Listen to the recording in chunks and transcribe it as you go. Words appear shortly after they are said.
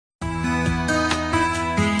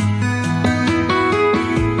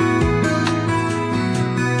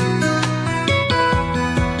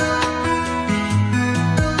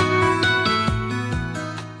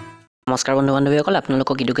নমস্কাৰ বন্ধু বান্ধৱীসকল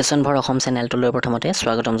আপোনালোকক এডুকেশ্যন ফৰ অসম চেনেলটোলৈ প্ৰথমতে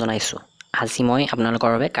স্বাগতম জনাইছোঁ। আজি মই আপোনালোকৰ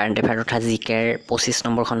বাবে কাৰেণ্ট এফেয়াৰ তথা জিকেৰ 25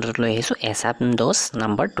 নম্বৰ খণ্ডত লৈ আহিছোঁ এছাম 10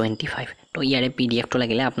 নম্বৰ 25। তো ইয়াৰে পিডিএফটো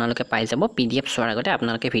লাগিলে আপোনালোকে পাই যাব। পিডিএফ চোৱাৰ আগতে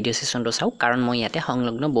আপোনালোকে ভিডিঅ' সেশ্যনটো চাওক, কাৰণ মই ইয়াতে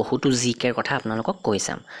সংলগ্ন বহুতো জিকেৰ কথা আপোনালোকক কৈ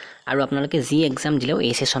যাম আৰু আপোনালোকে যি এক্সাম দিলেও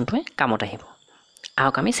এই সেশ্যনটোৱে কামত আহিব।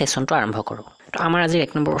 আহক আমি সেশ্যনটো আৰম্ভ কৰোঁ। তো আমাৰ আজিৰ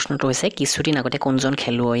 1 নম্বৰ প্ৰশ্নটো হৈছে কিছুদিন আগতে কোনজন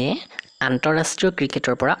খেলুৱৈয়ে আন্তঃৰাষ্ট্ৰীয়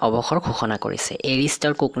ক্ৰিকেটৰ পৰা অৱসৰ ঘোষণা কৰিছে?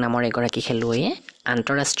 এৰিষ্টাৰ কুক নামৰ এগৰাকী খেলুৱৈয়ে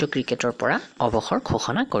আন্তঃৰাষ্ট্ৰীয় ক্ৰিকেটৰ পৰা অৱসৰ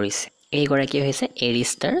ঘোষণা কৰিছে। এইগৰাকী হৈছে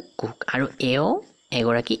এৰিষ্টাৰ কুক আৰু এও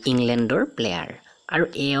এগৰাকী ইংলেণ্ডৰ প্লেয়াৰ আৰু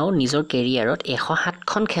এও নিজৰ কেৰিয়াৰত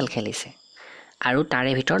 107খন খেল খেলিছে আৰু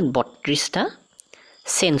তাৰে ভিতৰত 32টা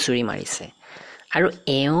চেঞ্চুৰী মাৰিছে আৰু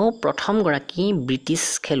এও প্ৰথমগৰাকী ব্ৰিটিছ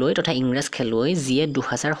খেলুৱৈ তথা ইংৰাজ খেলুৱৈ যিয়ে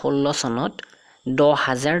 2016 চনত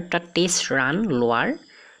 10,000টা টেষ্ট ৰান লোৱাৰ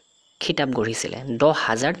খিতাপ গঢ়িছিলে।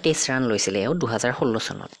 10,023 ৰান লৈছিলে এও 2016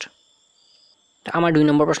 চনত। আমাৰ 2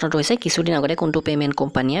 নম্বৰ প্ৰশ্নটো হৈছে কিছুদিন আগতে কোনটো পে'মেণ্ট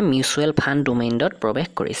কোম্পানীয়ে মিউচুৱেল ফাণ্ড ডোমেইনত প্ৰৱেশ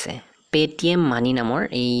কৰিছে? পেটিএম মানি নামৰ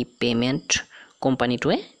এই পে'মেণ্ট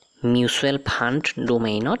কোম্পানীটোৱে মিউচুৱেল ফাণ্ড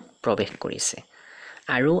ডোমেইনত প্ৰৱেশ কৰিছে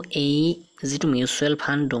আৰু এই যিটো মিউচুৱেল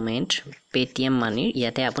ফাণ্ড ডোমেইন পেটিএম মানিৰ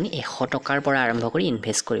ইয়াতে আপুনি 100 টকাৰ পৰা আৰম্ভ কৰি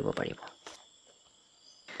ইনভেষ্ট কৰিব পাৰিব।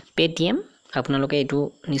 পেটিএম আপোনালোকে এইটো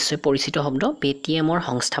নিশ্চয় পৰিচিত শব্দ। পেটিএমৰ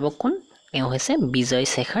সংস্থাপক কোন? এওঁ হৈছে বিজয়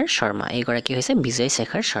শেখৰ শৰ্মা। এইগৰাকী হৈছে বিজয়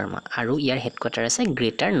শেখৰ শৰ্মা আৰু ইয়াৰ হেডকোৱাৰ্টাৰ আছে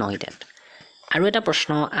গ্ৰেটাৰ নয়ডাত। আৰু এটা প্ৰশ্ন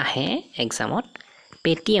আহে এক্সামত,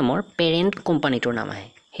 পেটিএমৰ পেৰেণ্ট কোম্পানীটোৰ নাম আহে,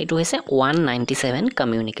 সেইটো হৈছে 197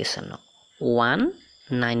 কমিউনিকেশ্যন।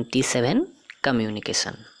 197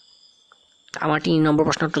 কমিউনিকেশ্যন। আমাৰ 3 নম্বৰ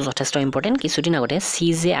প্ৰশ্নটো যথেষ্ট ইম্পৰ্টেণ্ট। কিছুদিন আগতে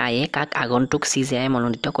CJIয়ে কাক আগন্তুক CJI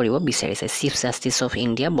মনোনীত কৰিব বিচাৰিছে? চিফ জাষ্টিছ অফ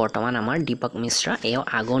ইণ্ডিয়া বৰ্তমান আমাৰ দীপক মিশ্ৰা। এওঁ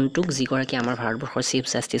আগন্তুক যিগৰাকী আমাৰ ভাৰতবৰ্ষৰ চিফ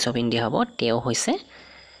জাষ্টিছ অফ ইণ্ডিয়া হ'ব তেওঁ হৈছে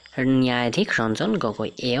ন্যায়াধীশ ৰঞ্জন গগৈ।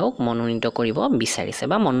 এওঁক মনোনীত কৰিব বিচাৰিছে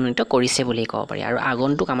বা মনোনীত কৰিছে বুলি ক'ব পাৰি। আৰু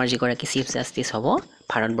আগন্তুক আমাৰ যিগৰাকী চিফ জাষ্টিছ হ'ব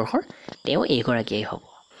ভাৰতবৰ্ষৰ তেওঁ এইগৰাকীয়েই হ'ব।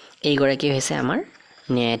 এইগৰাকী হৈছে আমাৰ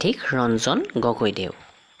ন্যায়াধীশ ৰঞ্জন গগৈদেউ।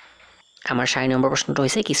 আমাৰ 4 নম্বৰ প্ৰশ্নটো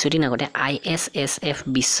হৈছে কিছুদিন আগতে ISSF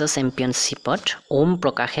বিশ্ব চেম্পিয়নশ্বিপত ওম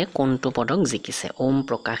প্ৰকাশে কোনটো পদক জিকিছে? ওম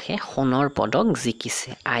প্ৰকাশে সোণৰ পদক জিকিছে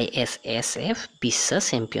ISSF বিশ্ব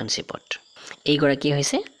চেম্পিয়নশ্বিপত। এইগৰাকী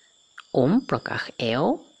হৈছে ওম প্ৰকাশ। এওঁ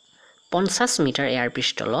 50 মিটাৰ এয়াৰ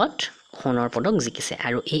পিষ্টলত সোণৰ পদক জিকিছে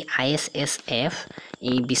আৰু এই ISSF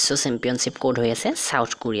এই বিশ্ব চেম্পিয়নশ্বিপ ক'ত হৈ আছে?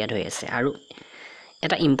 চাউথ কোৰিয়াত হৈ আছে। আৰু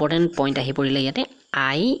এটা ইম্পৰ্টেণ্ট পইণ্ট আহি পৰিলে ইয়াতে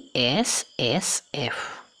ISSF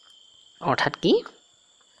অৰ্থাৎ কি?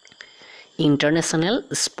 International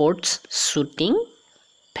sports shooting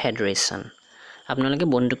federation. আপোনালোকে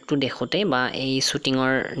বন্দুকটো দেখোঁতেই বা এই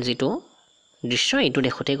শ্বুটিঙৰ যিটো দৃশ্য এইটো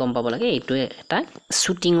দেখোঁতেই গম পাব লাগে এইটো এটা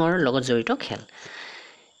শ্বুটিঙৰ লগত জড়িত খেল।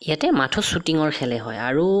 ইয়াতে মাথো শ্বুটিঙৰ খেলে হয়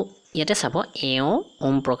আৰু ইয়াতে চাব এওঁ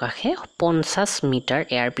ওম প্ৰকাশে 50 মিটাৰ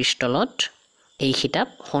এয়াৰ পিষ্টলত এই খিতাপ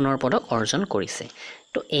সোণৰ পদক অৰ্জন কৰিছে।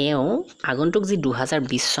 তো এওঁ আগন্তুক যি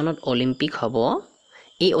 2020 চনত অলিম্পিক হ'ব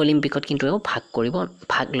এই অলিম্পিকত কিন্তু এওঁ ভাগ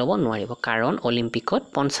ল'ব নোৱাৰিব, কাৰণ অলিম্পিকত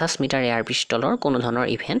 50 মিটাৰ এয়াৰ পিষ্টলৰ কোনো ধৰণৰ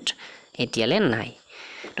ইভেণ্ট এতিয়ালৈ নাই।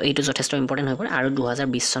 তো এইটো যথেষ্ট ইম্পৰ্টেণ্ট হৈ পৰে। আৰু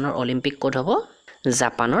 2020 চনৰ অলিম্পিক ক'ত হ'ব?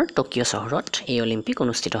 জাপানৰ টকিঅ' চহৰত এই অলিম্পিক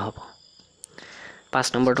অনুষ্ঠিত হ'ব। 5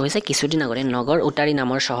 নম্বৰটো হৈছে কিছুদিন আগতে নগৰ উটাৰী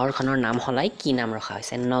নামৰ চহৰখনৰ নাম সলাই কি নাম ৰখা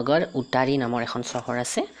হৈছে? নগৰ উটাৰী নামৰ এখন চহৰ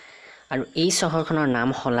আছে আৰু এই চহৰখনৰ নাম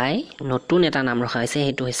সলাই নতুন এটা নাম ৰখা হৈছে,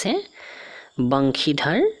 সেইটো হৈছে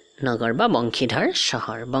বংশীধৰ নগৰ বা বংশীধৰ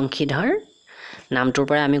চহৰ। বংশীধৰ নামটোৰ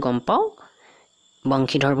পৰা আমি গম পাওঁ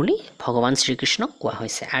বংশীধৰ বুলি ভগৱান শ্ৰীকৃষ্ণক কোৱা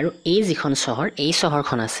হৈছে। আৰু এই যিখন চহৰ এই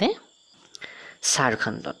চহৰখন আছে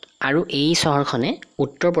ঝাৰখণ্ডত আৰু এই চহৰখনে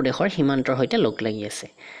উত্তৰ প্ৰদেশৰ সীমান্তৰ সৈতে লগ লাগি আছে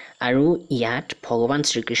আৰু ইয়াত ভগৱান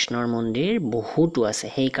শ্ৰীকৃষ্ণৰ মন্দিৰ বহুতো আছে।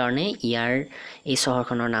 সেইকাৰণে ইয়াৰ এই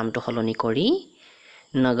চহৰখনৰ নামটো সলনি কৰি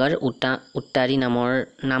নগৰ উটাৰী নামৰ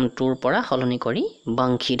নামটোৰ পৰা সলনি কৰি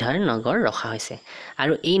বংশীধৰ নগৰ ৰখা হৈছে।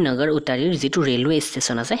 আৰু এই নগৰ উটাৰীৰ যিটো ৰেলৱে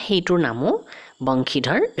ষ্টেচন আছে সেইটোৰ নামো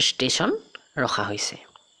বংশীধৰ ষ্টেচন ৰখা হৈছে।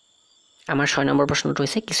 আমাৰ 6 নম্বৰ প্ৰশ্নটো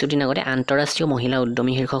হৈছে কিছুদিন আগতে আন্তঃৰাষ্ট্ৰীয় মহিলা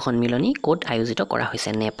উদ্যমী শীৰ্ষ সন্মিলনী ক'ত আয়োজিত কৰা হৈছে?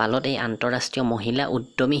 নেপালত এই আন্তঃৰাষ্ট্ৰীয় মহিলা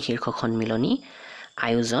উদ্যমী শীৰ্ষ সন্মিলনী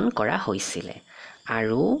আয়োজন কৰা হৈছিলে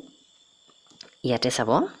আৰু ইয়াতে চাব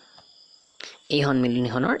এই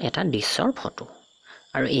সন্মিলনীখনৰ এটা দৃশ্যৰ ফটো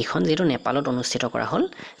আৰু এইখন যিহেতু নেপালত অনুষ্ঠিত কৰা হ'ল,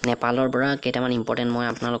 নেপালৰ পৰা কেইটামান ইম্পৰ্টেণ্ট মই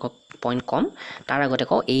আপোনালোকক পইণ্ট ক'ম। তাৰ আগতে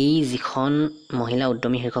কওঁ এই যিখন মহিলা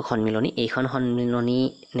উদ্যমী শীৰ্ষ সন্মিলনী এইখন সন্মিলনী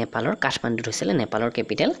নেপালৰ কাঠমাণ্ডুত হৈছিলে, নেপালৰ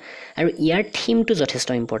কেপিটেল। আৰু ইয়াৰ থিমটো যথেষ্ট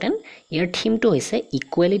ইম্পৰ্টেণ্ট। ইয়াৰ থিমটো হৈছে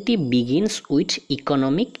equality begins with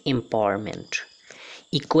economic empowerment.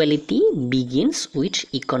 Equality begins with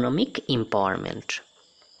economic empowerment.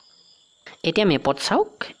 এতিয়া মেপত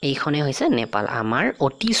চাওক এইখনে হৈছে নেপাল আমাৰ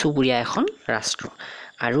অতি চুবুৰীয়া এখন ৰাষ্ট্ৰ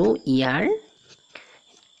আৰু ইয়াৰ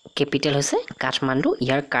কেপিটেল হৈছে কাঠমাণ্ডু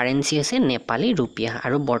ইয়াৰ কাৰেন্সি হৈছে নেপালী ৰুপিয়া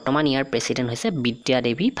আৰু বৰ্তমান ইয়াৰ প্ৰেছিডেণ্ট হৈছে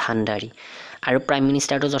বিদ্যাদেৱী ভাণ্ডাৰী আৰু প্ৰাইম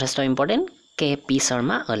মিনিষ্টাৰটো যথেষ্ট ইম্পৰ্টেণ্ট KP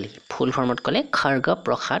শৰ্মা অলি ফুল ফৰ্মত ক'লে খৰ্গ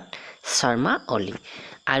প্ৰসাদ শৰ্মা অলি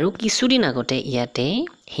আৰু কিছুদিন আগতে ইয়াতে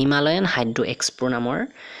হিমালয়ান হাইড্ৰ এক্সপো নামৰ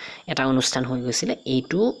এটা অনুষ্ঠান হৈ গৈছিলে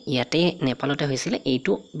এইটো ইয়াতে নেপালতে হৈছিলে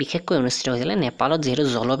এইটো বিশেষকৈ অনুষ্ঠিত হৈছিলে নেপালত যেহেতু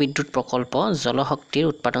জলবিদ্যুৎ প্ৰকল্প জলশক্তিৰ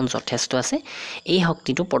উৎপাদন যথেষ্ট আছে এই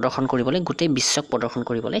শক্তিটো প্ৰদৰ্শন কৰিবলৈ গোটেই বিশ্বক প্ৰদৰ্শন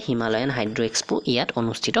কৰিবলৈ হিমালয়ান হাইড্ৰ এক্সপো ইয়াত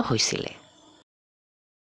অনুষ্ঠিত হৈছিলে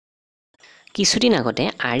কিছুদিন আগতে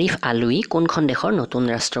আৰিফ আলৱী কোনখন দেশৰ নতুন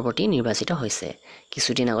ৰাষ্ট্ৰপতি নিৰ্বাচিত হৈছে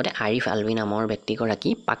কিছুদিন আগতে আৰিফ আলৱী নামৰ ব্যক্তিগৰাকী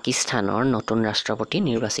পাকিস্তানৰ নতুন ৰাষ্ট্ৰপতি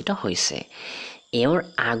নিৰ্বাচিত হৈছে এওঁৰ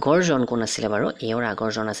আগৰজন কোন আছিলে বাৰু এওঁৰ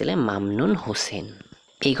আগৰজন আছিলে মামনুন হুছেইন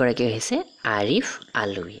এইগৰাকী হৈছে আৰিফ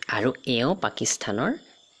আলৱী আৰু এওঁ পাকিস্তানৰ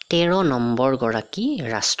 13 নম্বৰ গৰাকী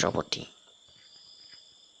ৰাষ্ট্ৰপতি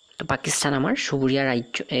তো পাকিস্তান আমাৰ চুবুৰীয়া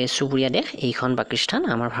ৰাজ্য চুবুৰীয়া দেশ এইখন পাকিস্তান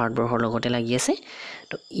আমাৰ ভাৰতবৰ্ষৰ লগতে লাগি আছে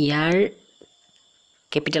তো ইয়াৰ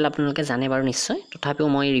কেপিটেল আপোনালোকে জানে বাৰু নিশ্চয় তথাপিও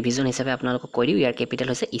মই ৰিভিজন হিচাপে আপোনালোকক কৈ দিওঁ ইয়াৰ কেপিটেল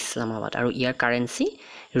হৈছে ইছলামাবাদ আৰু ইয়াৰ কাৰেন্সি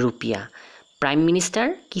ৰুপিয়া প্ৰাইম মিনিষ্টাৰ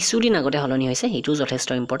কিছুদিন আগতে সলনি হৈছে সেইটো যথেষ্ট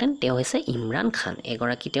ইম্পৰ্টেণ্ট তেওঁ হৈছে ইমৰান খান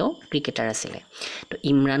এগৰাকী তেওঁ ক্ৰিকেটাৰ আছিলে তো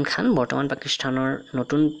ইমৰান খান বৰ্তমান পাকিস্তানৰ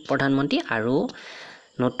নতুন প্ৰধানমন্ত্ৰী আৰু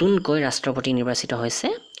নতুনকৈ ৰাষ্ট্ৰপতি নিৰ্বাচিত হৈছে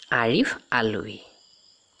আৰিফ আলৱী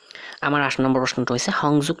আমাৰ 8 নম্বৰ প্ৰশ্নটো হৈছে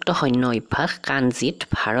সংযুক্ত সৈন্য অভ্যাস কানজিত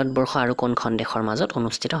ভাৰতবৰ্ষ আৰু কোনখন দেশৰ মাজত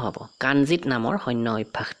অনুষ্ঠিত হ'ব কানজিত নামৰ সৈন্য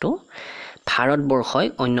অভ্যাসটো ভাৰতবৰ্ষই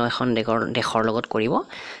অন্য এখন দেশৰ লগত কৰিব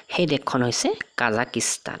সেই দেশখন হৈছে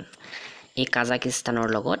কাজাকিস্তান এই কাজাকিস্তানৰ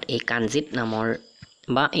লগত এই কানজিত নামৰ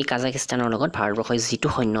বা এই কাজাকিস্তানৰ লগত ভাৰতবৰ্ষই যিটো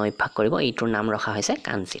সৈন্য অভ্যাস কৰিব এইটোৰ নাম ৰখা হৈছে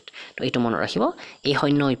কানজিত তো এইটো মনত ৰাখিব এই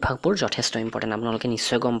সৈন্য অভ্যাসবোৰ যথেষ্ট ইম্পৰ্টেণ্ট আপোনালোকে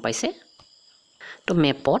নিশ্চয় গম পাইছে তো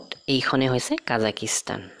মেপত এইখনে হৈছে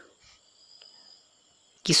কাজাকিস্তান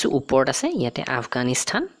কিছু ওপৰত আছে ইয়াতে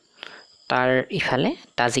আফগানিস্তান তাৰ ইফালে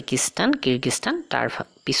তাজিকিস্তান কিৰগিস্তান তাৰ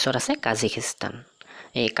পিছত আছে কাজাকিস্তান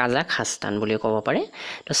এই কাজাখস্তান বুলি ক'ব পাৰে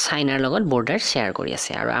তো চাইনাৰ লগত বৰ্ডাৰ শ্বেয়াৰ কৰি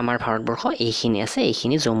আছে আৰু আমাৰ ভাৰতবৰ্ষ এইখিনি আছে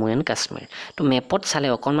এইখিনি জম্মু এণ্ড কাশ্মীৰ তো মেপত চালে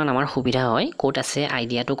অকণমান আমাৰ সুবিধা হয় ক'ত আছে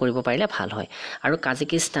আইডিয়াটো কৰিব পাৰিলে ভাল হয় আৰু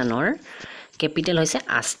কাজাকিস্তানৰ কেপিটেল হৈছে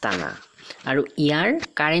আস্তানা আৰু ইয়াৰ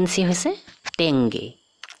কাৰেন্সি হৈছে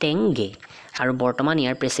টেংগে আৰু বৰ্তমান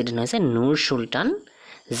ইয়াৰ প্ৰেছিডেণ্ট হৈছে নুৰ চুলতান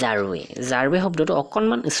জাৰৱে শব্দটো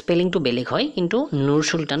অকণমান স্পেলিংটো বেলেগ হয় কিন্তু নুৰ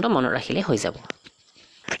চুলতানটো মনত ৰাখিলে হৈ যাব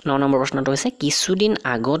 9 নম্বৰ প্ৰশ্নটো হৈছে কিছুদিন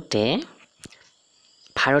আগতে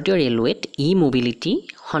ভাৰতীয় ৰেলৱেত ই-মোবিলিটি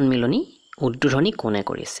সন্মিলনী উদ্বোধনী কোনে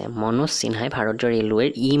কৰিছে মনোজ সিনহাই ভাৰতীয় ৰেলৱেৰ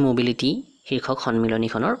ই-মোবিলিটি শীৰ্ষক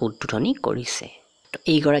সন্মিলনীখনৰ উদ্বোধনী কৰিছে তো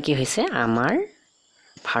এইগৰাকী হৈছে আমাৰ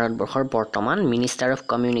ভাৰতবৰ্ষৰ বৰ্তমান মিনিষ্টাৰ অফ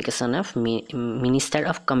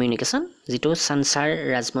কমিউনিকেশ্যন যিটো সঞ্চাৰ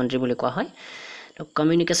ৰাজমন্ত্ৰী বুলি কোৱা হয় তো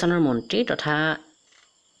কমিউনিকেশ্যনৰ মন্ত্ৰী তথা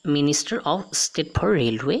minister of state for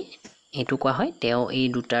railway এইটো কোৱা হয় তেওঁ এই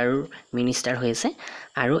দুটাৰ মিনিষ্টাৰ হৈছে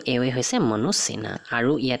আৰু এওঁই হৈছে মনোজ সিনহা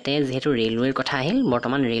আৰু ইয়াতে যিহেতু ৰেলৱেৰ কথা আহিল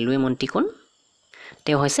বৰ্তমান ৰেলৱে মন্ত্ৰী কোন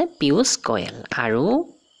তেওঁ হৈছে পীয়ুষ গোয়েল আৰু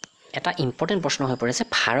এটা ইম্পৰ্টেণ্ট প্ৰশ্ন হৈ পৰিছে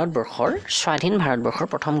স্বাধীন ভাৰতবৰ্ষৰ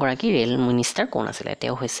প্ৰথমগৰাকী ৰেল মিনিষ্টাৰ কোন আছিলে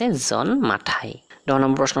তেওঁ হৈছে জন মাথাই 10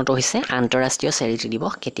 নম্বৰ প্ৰশ্নটো হৈছে আন্তঃৰাষ্ট্ৰীয় চেৰিটি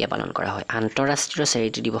দিৱস কেতিয়া পালন কৰা হয় আন্তঃৰাষ্ট্ৰীয়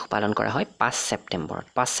চেৰিটি দিৱস পালন কৰা হয় 5 ছেপ্টেম্বৰত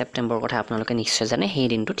 5 ছেপ্টেম্বৰৰ কথা আপোনালোকে নিশ্চয় জানে সেই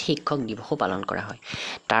দিনটোত শিক্ষক দিৱসো পালন কৰা হয়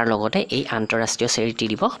তাৰ লগতে এই আন্তঃৰাষ্ট্ৰীয় চেৰিটি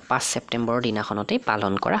দিৱস 5 ছেপ্টেম্বৰৰ দিনাখনতেই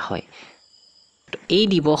পালন কৰা হয় তো এই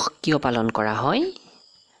দিৱস কিয় পালন কৰা হয়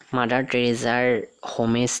মাদাৰ টেৰেজাৰ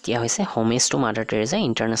হোমেজ দিয়া হৈছে homage to mother Teresa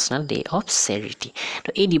international day of charity তো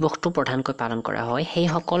এই দিৱসটো প্ৰধানকৈ পালন কৰা হয়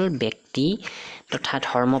সেইসকল ব্যক্তি তথা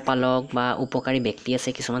ধৰ্মপালক বা উপকাৰী ব্যক্তি আছে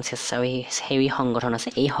কিছুমান স্বেচ্ছাসেৱী সংগঠন আছে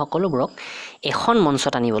এই সকলোবোৰক এখন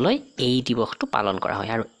মঞ্চত আনিবলৈ এই দিৱসটো পালন কৰা হয়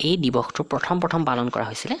আৰু এই দিৱসটো প্ৰথম পালন কৰা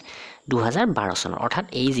হৈছিলে 2012 চনৰ অৰ্থাৎ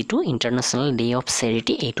এই যিটো ইণ্টাৰনেশ্যনেল ডে অফ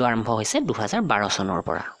চেৰিটি এইটো আৰম্ভ হৈছে 2012 চনৰ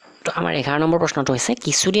পৰা তো আমাৰ 11 নম্বৰ প্ৰশ্নটো হৈছে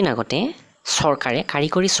কিছুদিন আগতে চৰকাৰে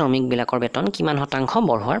কাৰিকৰী শ্ৰমিকবিলাকৰ বেতন কিমান শতাংশ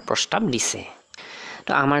বঢ়োৱাৰ প্ৰস্তাৱ দিছে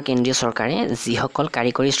তো আমাৰ কেন্দ্ৰীয় চৰকাৰে যিসকল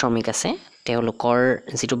কাৰিকৰী শ্ৰমিক আছে তেওঁলোকৰ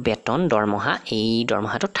যিটো বেতন দৰমহা এই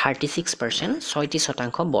দৰমহাটো 36%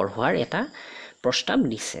 36% বঢ়োৱাৰ এটা প্ৰস্তাৱ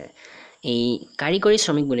দিছে এই কাৰিকৰী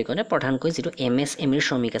শ্ৰমিক বুলি ক'লে প্ৰধানকৈ যিটো MSMEৰ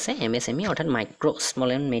শ্ৰমিক আছে MSME অৰ্থাৎ মাইক্ৰ স্মল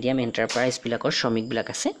এণ্ড মিডিয়াম এণ্টাৰপ্ৰাইজবিলাকৰ শ্ৰমিকবিলাক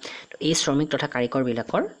আছে তো এই শ্ৰমিক তথা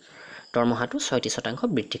কাৰিকৰবিলাকৰ দৰমহাটো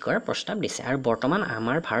 36% বৃদ্ধি কৰাৰ প্ৰস্তাৱ দিছে আৰু বৰ্তমান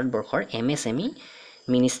আমাৰ ভাৰতবৰ্ষৰ MSME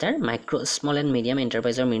minister micro small and medium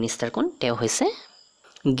এণ্টাৰপ্ৰাইজৰ minister কোন তেওঁ হৈছে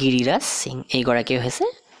গিৰিৰাজ সিং এইগৰাকী হৈছে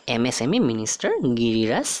MSME minister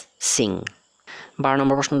Giriraj Singh 12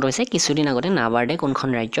 number প্ৰশ্নটো হৈছে কিছুদিন আগতে নাবাৰ্ডে কোনখন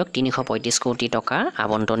ৰাজ্যক 335 কোটি টকা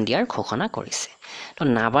আবণ্টন দিয়াৰ ঘোষণা কৰিছে তো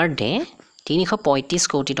নাবাৰ্ডে 335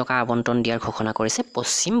 কোটি টকা আবণ্টন দিয়াৰ ঘোষণা কৰিছে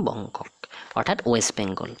পশ্চিম বংগক অৰ্থাৎ ওয়েস্ট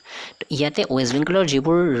বেংগল তো ইয়াতে ওয়েস্ট বেংগলৰ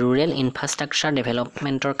যিবোৰ ৰুৰেল ইনফ্ৰাষ্ট্ৰাকচাৰ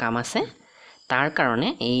ডেভেলপমেণ্টৰ কাম আছে তাৰ কাৰণে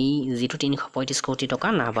এই যিটো 335 কোটি টকা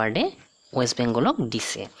নাবাৰ্ডে ওয়েস্ট বেংগলক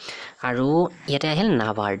দিছে আৰু ইয়াতে আহিল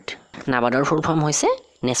নাবাৰ্ডৰ ফুল ফৰ্ম হৈছে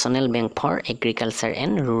national bank for agriculture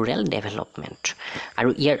and rural development আৰু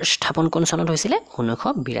ইয়াৰ স্থাপন কোন চনত হৈছিলে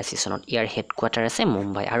 1982 চনত ইয়াৰ হেডকোৱাৰ্টাৰ আছে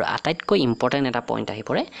মুম্বাই আৰু আটাইতকৈ ইম্পৰ্টেণ্ট এটা পইণ্ট আহি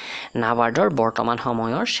পৰে নাবাৰ্ডৰ বৰ্তমান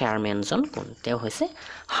সময়ৰ চেয়াৰমেনজন কোন তেওঁ হৈছে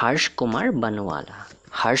হৰ্ষ কুমাৰ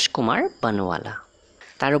বনৱালা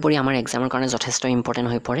তাৰোপৰি আমাৰ এক্সামৰ কাৰণে যথেষ্ট ইম্পৰ্টেণ্ট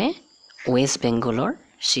হৈ পৰে ওয়েস্ট বেংগলৰ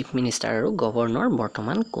চিফ মিনিষ্টাৰ আৰু গভৰ্ণৰ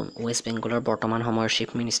বৰ্তমান কোন ওয়েস্ট বেংগলৰ বৰ্তমান সময়ৰ চিফ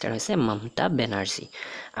মিনিষ্টাৰ হৈছে মমতা বেনাৰ্জী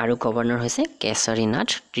আৰু গভৰ্ণৰ হৈছে কেশৰীনাথ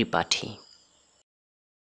ত্ৰিপাঠী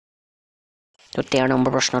তো 13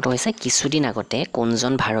 নম্বৰ প্ৰশ্নটো হৈছে কিছুদিন আগতে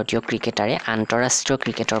কোনজন ভাৰতীয় ক্ৰিকেটাৰে আন্তঃৰাষ্ট্ৰীয়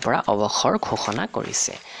ক্ৰিকেটৰ পৰা অৱসৰ ঘোষণা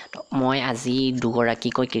কৰিছে তো মই আজি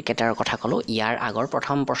দুগৰাকীকৈ ক্ৰিকেটাৰৰ কথা ক'লোঁ ইয়াৰ আগৰ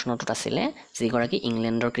প্ৰথম প্ৰশ্নটোত আছিলে যিগৰাকী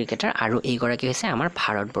ইংলেণ্ডৰ ক্ৰিকেটাৰ আৰু এইগৰাকী হৈছে আমাৰ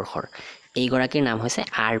ভাৰতবৰ্ষৰ এইগৰাকীৰ নাম হৈছে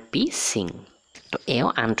RP সিং তো এওঁ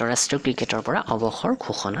আন্তঃৰাষ্ট্ৰীয় ক্ৰিকেটৰ পৰা অৱসৰ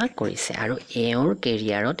ঘোষণা কৰিছে আৰু এওঁৰ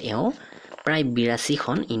কেৰিয়াৰত এওঁ প্ৰায়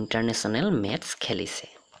 82খন ইণ্টাৰনেশ্যনেল মেটচ খেলিছে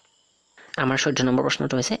আমাৰ 14 নম্বৰ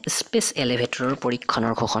প্ৰশ্নটো হৈছে স্পেচ এলিভেটৰৰ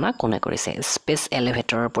পৰীক্ষণৰ ঘোষণা কোনে কৰিছে স্পেচ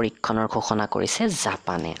এলিভেটৰৰ পৰীক্ষণৰ ঘোষণা কৰিছে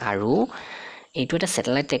জাপানে আৰু এইটো এটা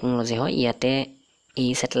স্যাটেলাইট টেকনলজি হয় ইয়াতে এই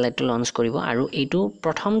স্যাটেলাইটটো লঞ্চ কৰিব আৰু এইটো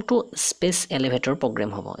প্ৰথমটো স্পেচ এলিভেটৰ প্ৰগ্ৰেম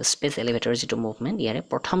হ'ব স্পেচ এলিভেটৰ যিটো মুভমেণ্ট ইয়াৰে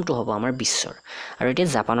প্ৰথমটো হ'ব আমাৰ বিশ্বৰ আৰু এতিয়া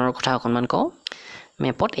জাপানৰ কথা অকণমান কওঁ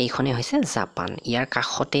মেপত এইখনেই হৈছে জাপান ইয়াৰ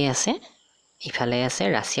কাষতে আছে ইফালে আছে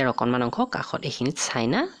ৰাছিয়াৰ অকণমান অংশ কাষত এইখিনিত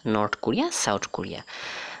China north Korea south Korea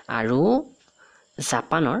আৰু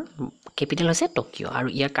জাপানৰ কেপিটেল হৈছে টকিঅ' আৰু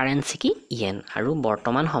ইয়াৰ কাৰেন্সি কি ইয়েন আৰু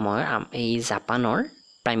বৰ্তমান সময়ৰ এই জাপানৰ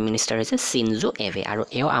প্ৰাইম মিনিষ্টাৰ হৈছে চিনজো এবে আৰু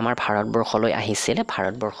এও আমাৰ ভাৰতবৰ্ষলৈ আহিছিলে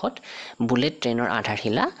ভাৰতবৰ্ষত বুলেট ট্ৰেইনৰ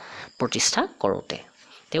আধাৰশিলা প্ৰতিষ্ঠা কৰোঁতে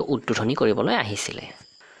তেওঁ উদ্বোধনী কৰিবলৈ আহিছিলে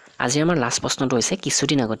আজি আমাৰ লাষ্ট প্ৰশ্নটো হৈছে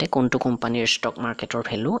কিছুদিন আগতে কোনটো কোম্পানীৰ ষ্টক মাৰ্কেটৰ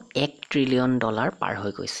ভেলু $1 ট্ৰিলিয়ন পাৰ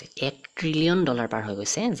হৈ গৈছে $1 ট্ৰিলিয়ন পাৰ হৈ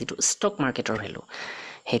গৈছে যিটো ষ্টক মাৰ্কেটৰ ভেলু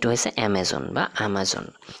সেইটো হৈছে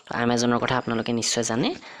আমাজন কথা আপোনালোকে নিশ্চয় জানে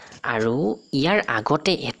আৰু ইয়াৰ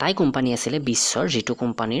আগতে এটাই কোম্পানী আছিলে বিশ্বৰ যিটো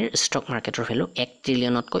কোম্পানীৰ ষ্টক মাৰ্কেটৰ ভেলু $1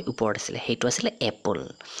 ট্ৰিলিয়নতকৈ ওপৰত আছিলে সেইটো আছিলে এপল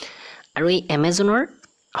আৰু এই আমাজনৰ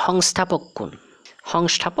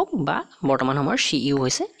সংস্থাপক বা বৰ্তমান সময়ৰ CEO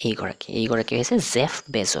হৈছে এইগৰাকী হৈছে জেফ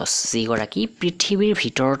বেজছ যিগৰাকী পৃথিৱীৰ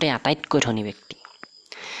ভিতৰতে আটাইতকৈ ধনী ব্যক্তি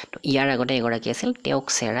তো ইয়াৰ আগতে এগৰাকী আছিল তেওঁক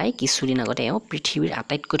চেৰাই কিছুদিন আগতে এওঁ পৃথিৱীৰ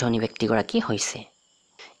আটাইতকৈ ধনী ব্যক্তিগৰাকী হৈছে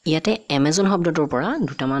ইয়াতে আমাজন শব্দটোৰ পৰা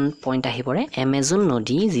দুটামান পইণ্ট আহি পৰে আমাজন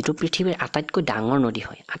নদী যিটো পৃথিৱীৰ আটাইতকৈ ডাঙৰ নদী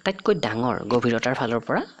হয় আটাইতকৈ ডাঙৰ গভীৰতাৰ ফালৰ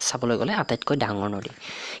পৰা চাবলৈ গ'লে আটাইতকৈ ডাঙৰ নদী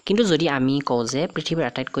কিন্তু যদি আমি কওঁ যে পৃথিৱীৰ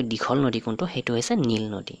আটাইতকৈ দীঘল নদী কোনটো সেইটো হৈছে নীল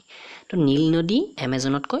নদী তো নীল নদী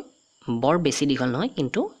আমাজনতকৈ বৰ বেছি দীঘল নহয়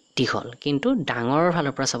কিন্তু দীঘল কিন্তু ডাঙৰৰ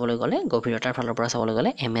ফালৰ পৰা চাবলৈ গ'লে গভীৰতাৰ ফালৰ পৰা চাবলৈ গ'লে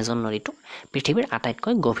আমাজন নদীটো পৃথিৱীৰ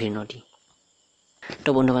আটাইতকৈ গভীৰ নদী তো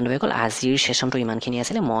বন্ধু বান্ধৱীসকল আজিৰ সেশনটো ইমানখিনি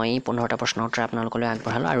আছিলে মই 15টা প্ৰশ্নৰ উত্তৰ আপোনালোকলৈ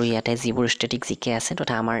আগবঢ়ালোঁ আৰু ইয়াতে যিবোৰ ষ্টেটিক জিকে আছে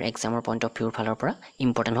তথা আমাৰ এক্সামৰ পইণ্ট অফ ভিউৰ ফালৰ পৰা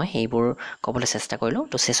ইম্পৰ্টেণ্ট হয় সেইবোৰ ক'বলৈ চেষ্টা কৰিলোঁ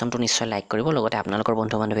তো সেশনটো নিশ্চয় লাইক কৰিব লগতে আপোনালোকৰ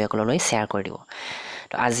বন্ধু বান্ধৱীসকললৈ শ্বেয়াৰ কৰি দিব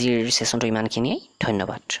তো আজিৰ সেশনটো ইমানখিনিয়েই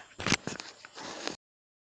ধন্যবাদ